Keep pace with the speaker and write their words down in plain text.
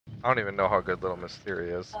I don't even know how good Little Miss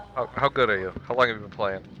Theory is. How good are you? How long have you been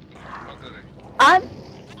playing?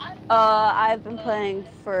 I've been playing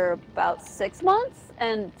for about 6 months,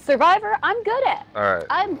 and Survivor, I'm good at. Alright.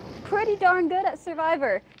 I'm pretty darn good at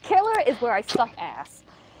Survivor. Killer is where I suck ass.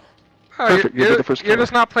 Oh, Perfect, you're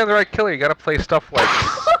just not playing the right killer. You gotta play stuff like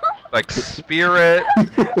like Spirit.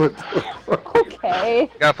 Okay.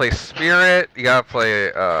 You gotta play Spirit. You gotta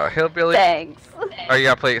play Hillbilly. Thanks. Oh, you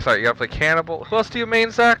gotta play Cannibal. Who else do you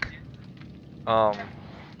main, Zach? I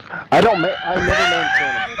never main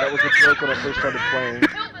Cannibal. That was a joke when I first started playing.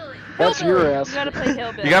 That's your ass. You gotta play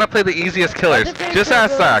Hillbilly. You gotta play the easiest killers. Just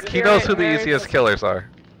ask Zach. He knows who the easiest killers are.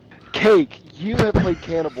 Cake, you have played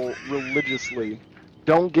Cannibal religiously.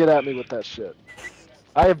 Don't get at me with that shit.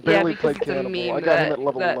 I have barely played Cannibal. I got him at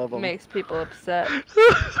level 11. That makes people upset.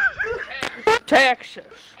 Texas.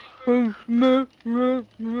 I'm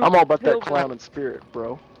all about that clown and spirit,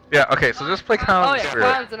 bro. Yeah, okay, so just play Clown and Spirit.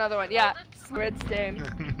 Clown's another one. Yeah, Red Stain.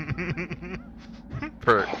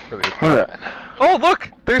 for the Oh, look!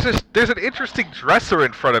 There's an interesting dresser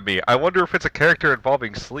in front of me. I wonder if it's a character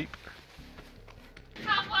involving sleep.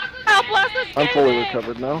 I'm fully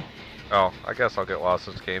recovered now. Oh, I guess I'll get lost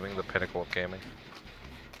in gaming, the pinnacle of gaming.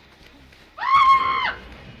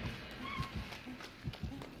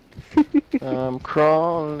 I'm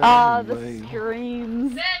crawling. The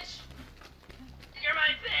screams. Bitch! You're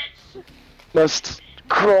my bitch! Must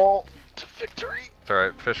crawl to victory. It's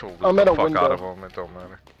alright, Fish will loot I'm the in a fuck window. out of them, it don't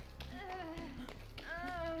matter.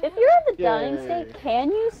 If you're in the dying Yay. state,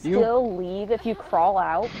 can you still leave if you crawl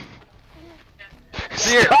out?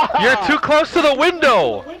 You're too close to the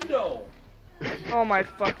window! Oh my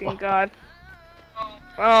fucking god.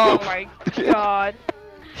 Oh my god.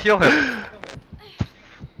 Heal him.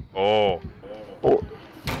 Oh.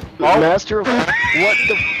 Master of what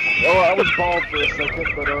the? Oh, I was bald for a second,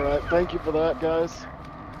 but alright. Thank you for that, guys.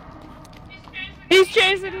 He's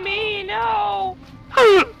chasing me, no!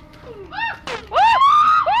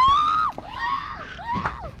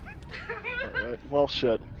 Alright, well,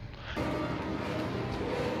 shit.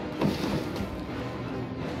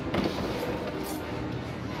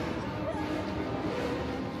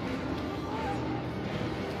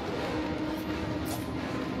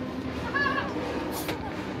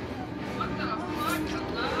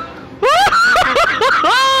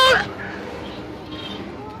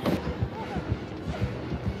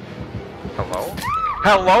 Hello?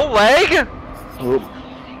 Hello, leg? Oop.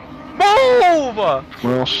 Move!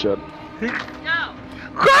 Well, shit. No!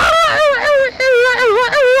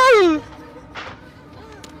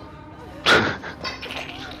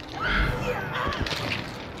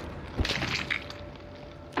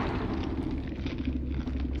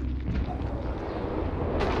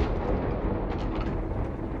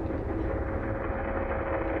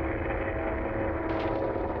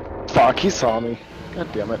 Fuck, he saw me.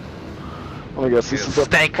 God damn it. Well, I guess this is a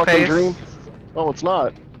Stank fucking face. dream. Oh, it's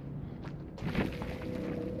not.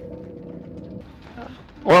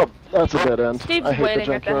 Well, that's a dead end. Steve's I hate waiting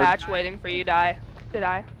the at the junkyard. hatch waiting for you to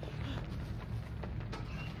die.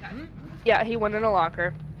 Yeah, he went in a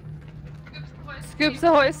locker. Scoops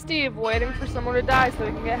ahoy, Steve, waiting for someone to die so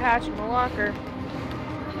he can get hatched in the locker.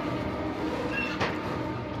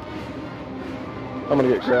 I'm gonna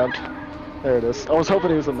get grabbed. There it is. I was hoping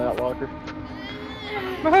he was in that locker.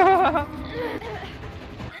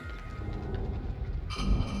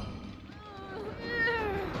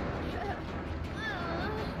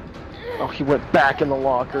 Oh, he went back in the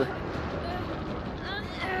locker.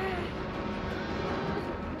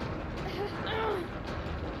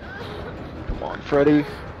 Come on, Freddy.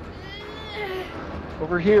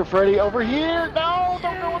 Over here, Freddy. Over here. No,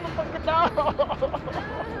 don't go in the fucking no.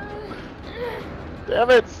 Damn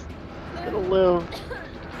it. I'm gonna live.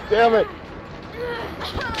 Damn it.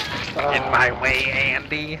 In my way,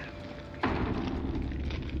 Andy.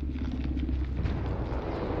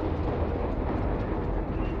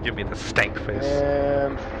 Give me the stank face.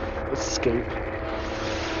 And escape.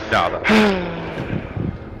 No,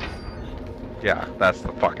 yeah, that's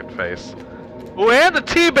the fucking face. Ooh, and the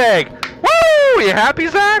teabag! Woo! You happy,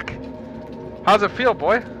 Zach? How's it feel,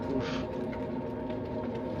 boy? Oof.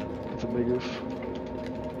 It's a big oof.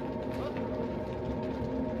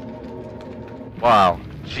 Wow.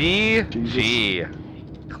 GG.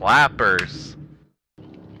 Clappers.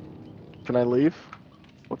 Can I leave?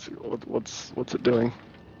 What's it doing?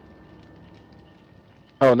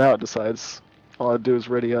 Oh, now it decides. All I do is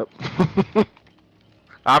ready up.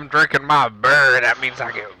 I'm drinking my beer, that means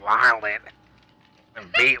I get violent. And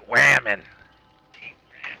beat whammon.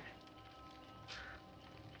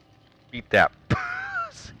 Beat that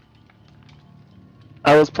pussy.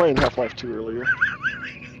 I was playing Half-Life 2 earlier.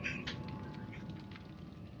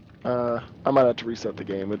 I might have to reset the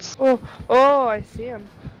game. It's. Oh, I see him.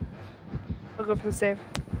 I'll go for the save.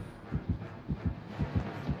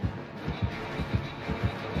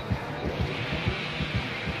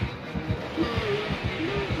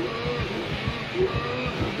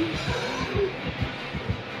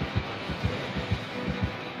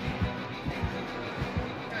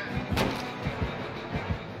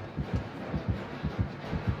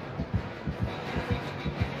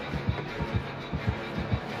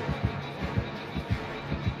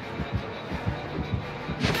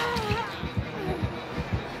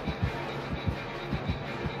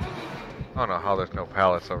 I don't know how there's no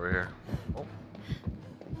pallets over here. Oh.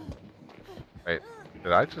 Wait,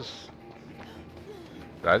 did I just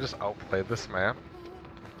outplay this man?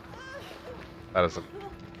 That is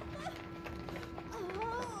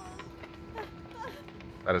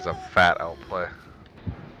a fat outplay.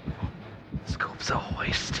 Scoops ahoy,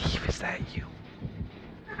 Steve, is that you?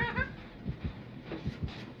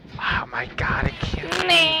 Oh my god, it can't be.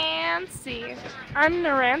 Nancy. I'm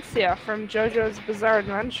Narantia from JoJo's Bizarre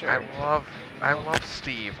Adventure. I love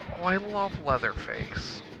Steve. Oh, I love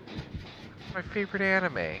Leatherface. My favorite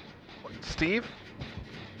anime. What, Steve?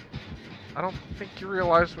 I don't think you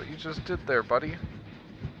realized what you just did there, buddy.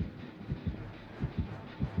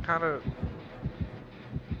 Kinda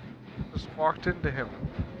just walked into him.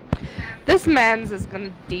 This man's is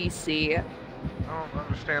gonna DC. I don't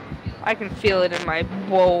understand. I can feel it in my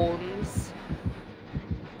bones.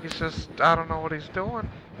 He's just, I don't know what he's doing.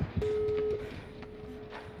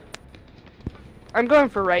 I'm going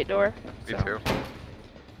for right door. Me so. too.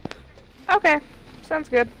 Okay, sounds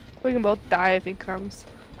good. We can both die if he comes.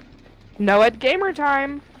 No at gamer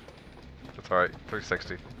time. That's alright,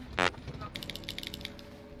 360.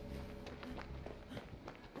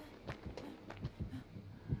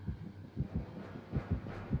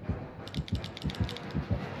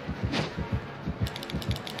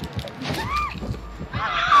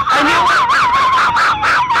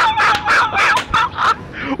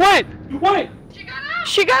 Wait! Wait!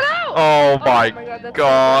 She got out! Oh my God, that's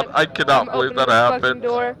god, so I cannot I'm believe opening that the fucking happened.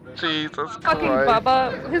 door. Jesus Fucking Christ.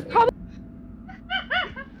 Bubba. His probably.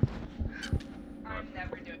 I'm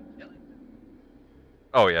never doing chili.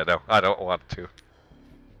 Oh yeah, no, I don't want to.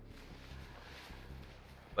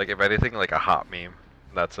 Like, if anything, like a hot meme.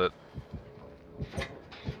 That's it.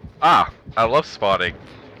 Ah! I love spotting.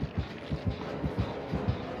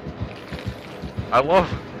 I love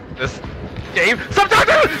this game. Stop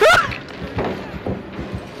talking!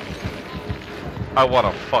 I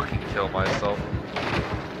wanna fucking kill myself.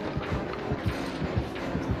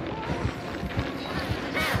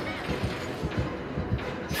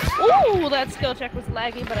 Ooh, that skill check was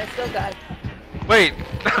laggy, but I still got it. Wait!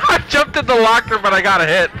 I jumped in the locker, but I got a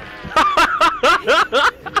hit.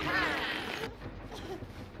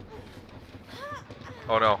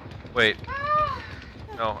 Oh no. Wait.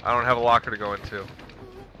 No, I don't have a locker to go into.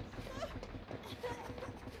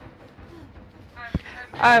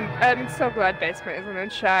 I'm so glad basement isn't in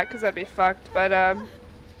chat, because that'd be fucked, but, you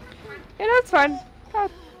know, it's fine.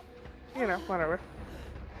 You know, whatever.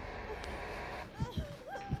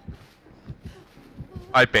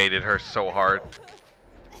 I baited her so hard.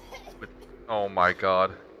 Oh my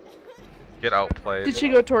god. Get outplayed. Did she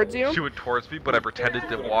go towards you? She went towards me, but I pretended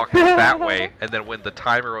to walk that way, and then when the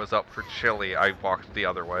timer was up for chili, I walked the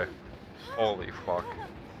other way. Holy fuck.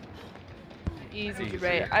 Easy,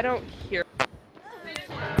 Ray. I don't hear.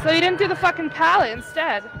 So you didn't do the fucking pallet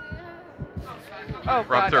instead? Oh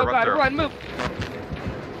god, oh god, run, move!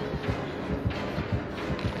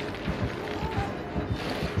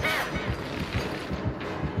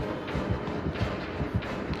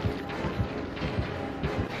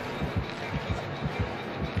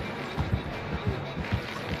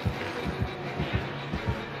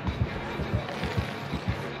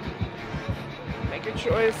 Make your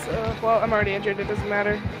choice. Well, I'm already injured, it doesn't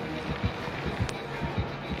matter.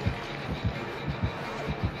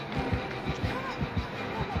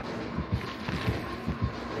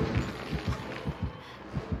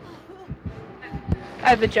 I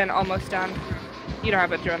have the gen almost done. You don't have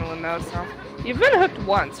adrenaline though, so. You've been hooked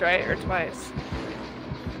once, right? Or twice?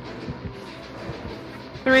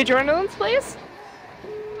 3 adrenalines, please?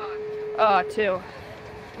 2.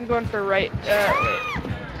 I'm going for right, wait.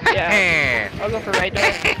 Yeah. I'll go for right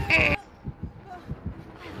door.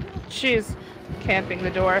 She's camping the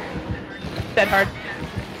door. Dead hard.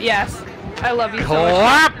 Yes. I love you so much.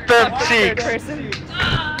 Clap them cheeks! Person.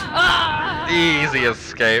 Easy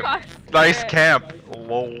escape. Nice camp.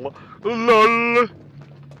 Lol. Lol.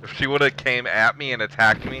 If she would have came at me and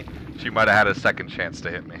attacked me, she might have had a second chance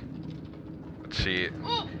to hit me. cheat.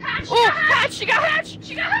 Oh, hatch! Oh, hatch! She got hatch!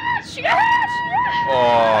 She got hatch! She got hatch!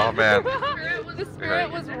 Oh, man. The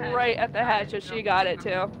spirit was right at the hatch and she got it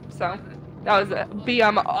too. So that was a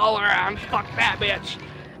BM all around. Fuck that bitch.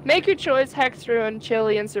 Make your choice, Hex, Ruin,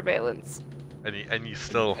 Chili, and Surveillance. And you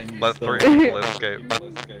still let 3 people escape.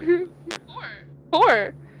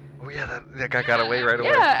 4. Oh yeah, that guy got away right away.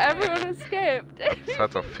 Yeah, everyone escaped. So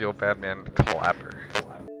that's a feel bad man clapper.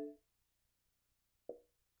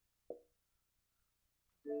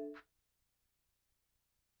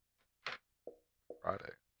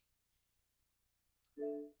 Friday.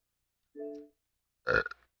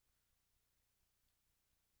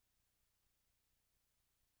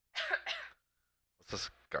 What's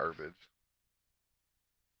this garbage?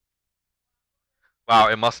 Wow,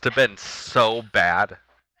 it must have been so bad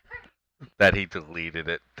that he deleted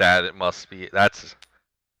it. That it must be. That's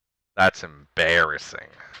embarrassing.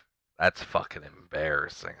 That's fucking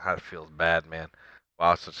embarrassing. That feels bad, man.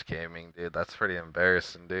 Wow, such gaming, dude. That's pretty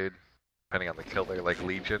embarrassing, dude. Depending on the killer, like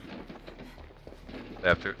Legion,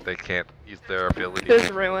 they can't use their ability. This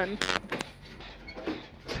Ruin.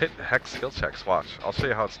 Just hit Hex skill checks. Watch. I'll show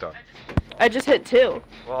you how it's done. I just hit 2.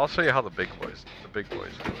 Well, I'll show you how the big boys do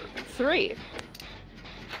it. 3.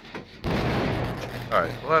 All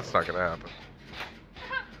right. Well, that's not gonna happen.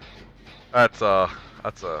 That's a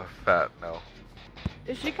fat no.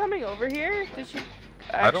 Is she coming over here? Did she?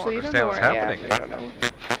 I don't Actually, understand what's happening. Yeah, I don't know.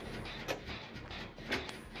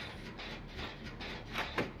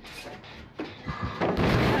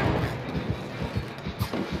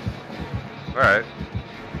 All right.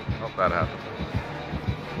 Oh, that happened.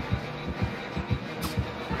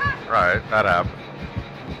 Right, that happened.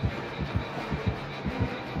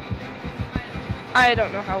 I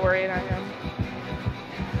don't know how worried I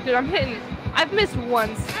am. Dude, I'm hitting. I've missed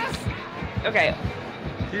one. Okay.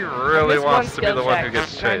 He really wants to be the one who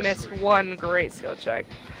gets chased. I missed one great skill check.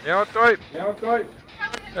 Yeah, Dwight.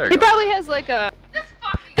 There you He go. probably has like a.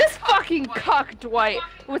 This fucking cuck Dwight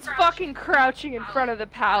was fucking crouching in front of the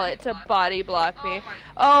pallet to body block me.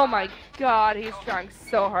 Oh my god, he's trying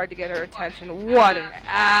so hard to get her attention. What an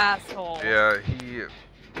asshole. Yeah, he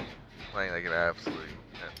playing like an absolute.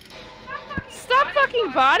 Stop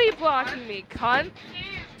fucking body blocking me, cunt.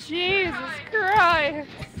 Jesus Christ.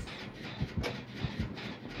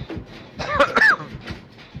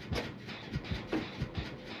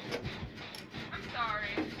 I'm sorry.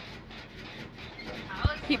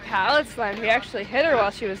 He pallet slammed. He actually hit her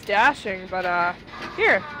while she was dashing, but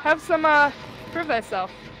here, have some prove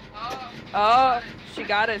thyself. Oh, she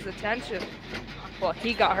got his attention. Well,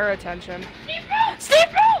 he got her attention. Steve,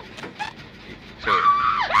 no!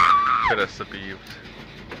 Should have subdued.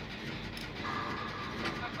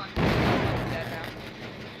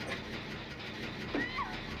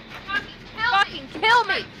 Fucking kill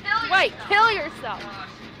me! Wait, kill yourself!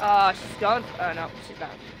 She's gone. Oh no, she's not.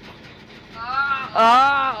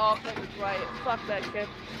 Oh, that was right. Fuck that kid.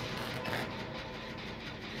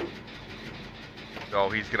 Oh,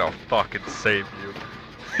 he's gonna fucking save you.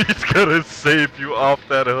 He's gonna save you off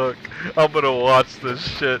that hook. I'm gonna watch this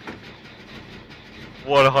shit.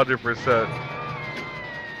 100%.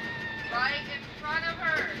 Right in front of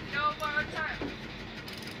her. No more time.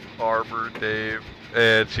 Arbor, Dave.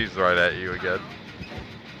 And she's right at you again.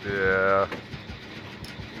 Yeah.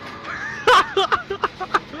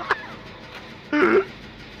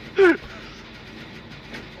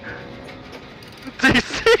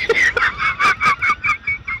 DC!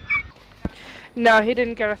 No, he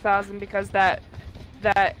didn't get 1,000 because that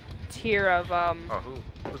tier of Oh,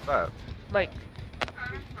 who's that? like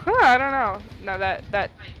I don't know. No,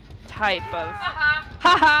 that type of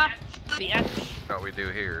haha bitch. What we do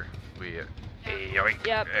here, we yoink,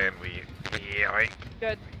 Yep. and we yoink.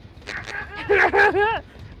 Good.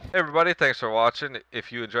 Hey everybody, thanks for watching.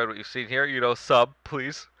 If you enjoyed what you've seen here, sub,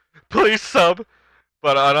 please. Please sub.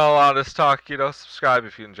 But on all honest talk, subscribe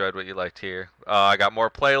if you enjoyed what you liked here. I got more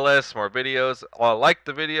playlists, more videos. Like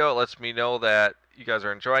the video, it lets me know that you guys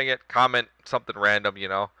are enjoying it. Comment something random,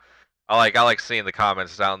 I like seeing the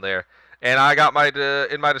comments down there. And I got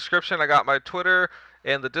in my description, I got my Twitter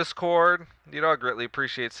and the Discord. I greatly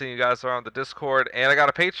appreciate seeing you guys around the Discord. And I got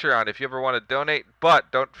a Patreon if you ever want to donate,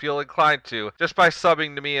 but don't feel inclined to. Just by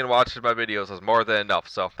subbing to me and watching my videos is more than enough.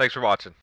 So thanks for watching.